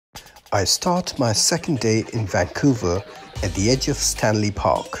I start my second day in Vancouver at the edge of Stanley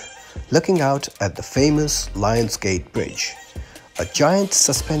Park, looking out at the famous Lions Gate Bridge, a giant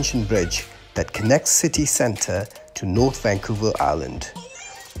suspension bridge that connects city centre to North Vancouver Island,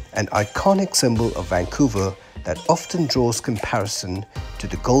 an iconic symbol of Vancouver that often draws comparison to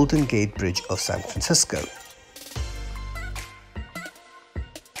the Golden Gate Bridge of San Francisco.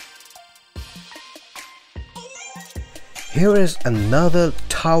 Here is another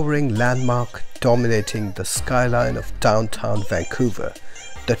towering landmark dominating the skyline of downtown Vancouver,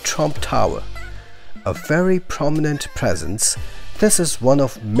 the Trump Tower. A very prominent presence, this is one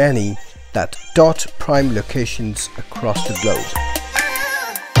of many that dot prime locations across the globe.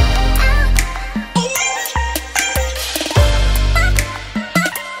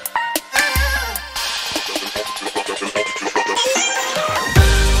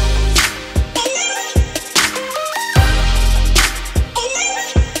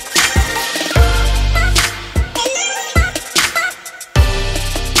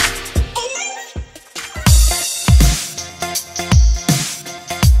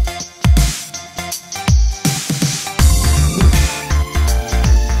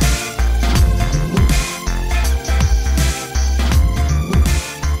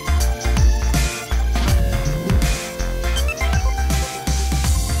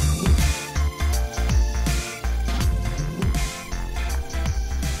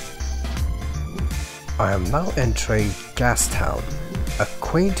 I am now entering Gastown, a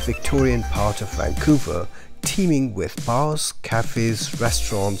quaint Victorian part of Vancouver teeming with bars, cafes,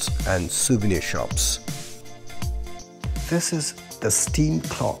 restaurants and souvenir shops. This is the Steam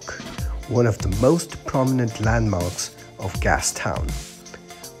Clock, one of the most prominent landmarks of Gastown.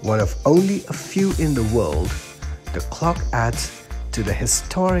 One of only a few in the world, the clock adds to the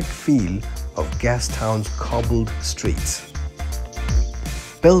historic feel of Gastown's cobbled streets.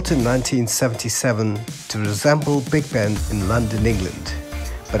 Built in 1977 to resemble Big Ben in London, England,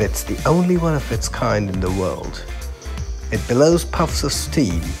 but it's the only one of its kind in the world. It blows puffs of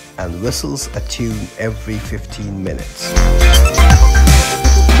steam and whistles a tune every 15 minutes.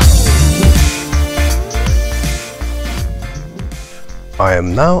 I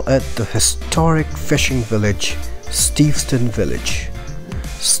am now at the historic fishing village, Steveston Village.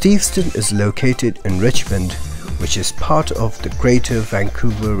 Steveston is located in Richmond, which is part of the Greater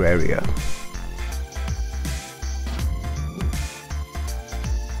Vancouver area.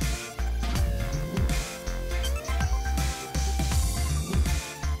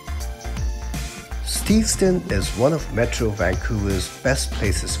 Steveston is one of Metro Vancouver's best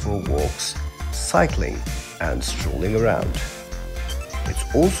places for walks, cycling and strolling around.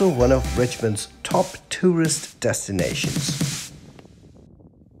 It's also one of Richmond's top tourist destinations.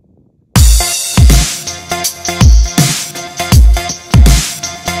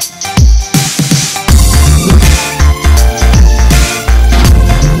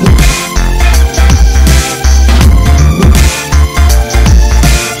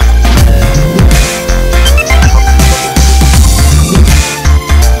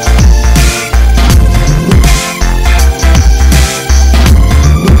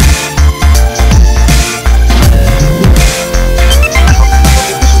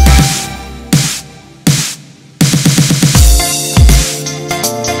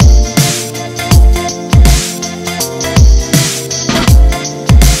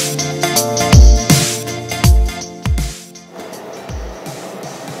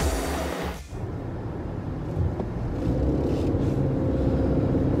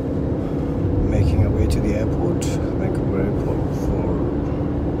 Making our way to the airport, Vancouver Airport,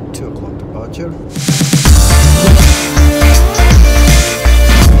 for 2 o'clock departure.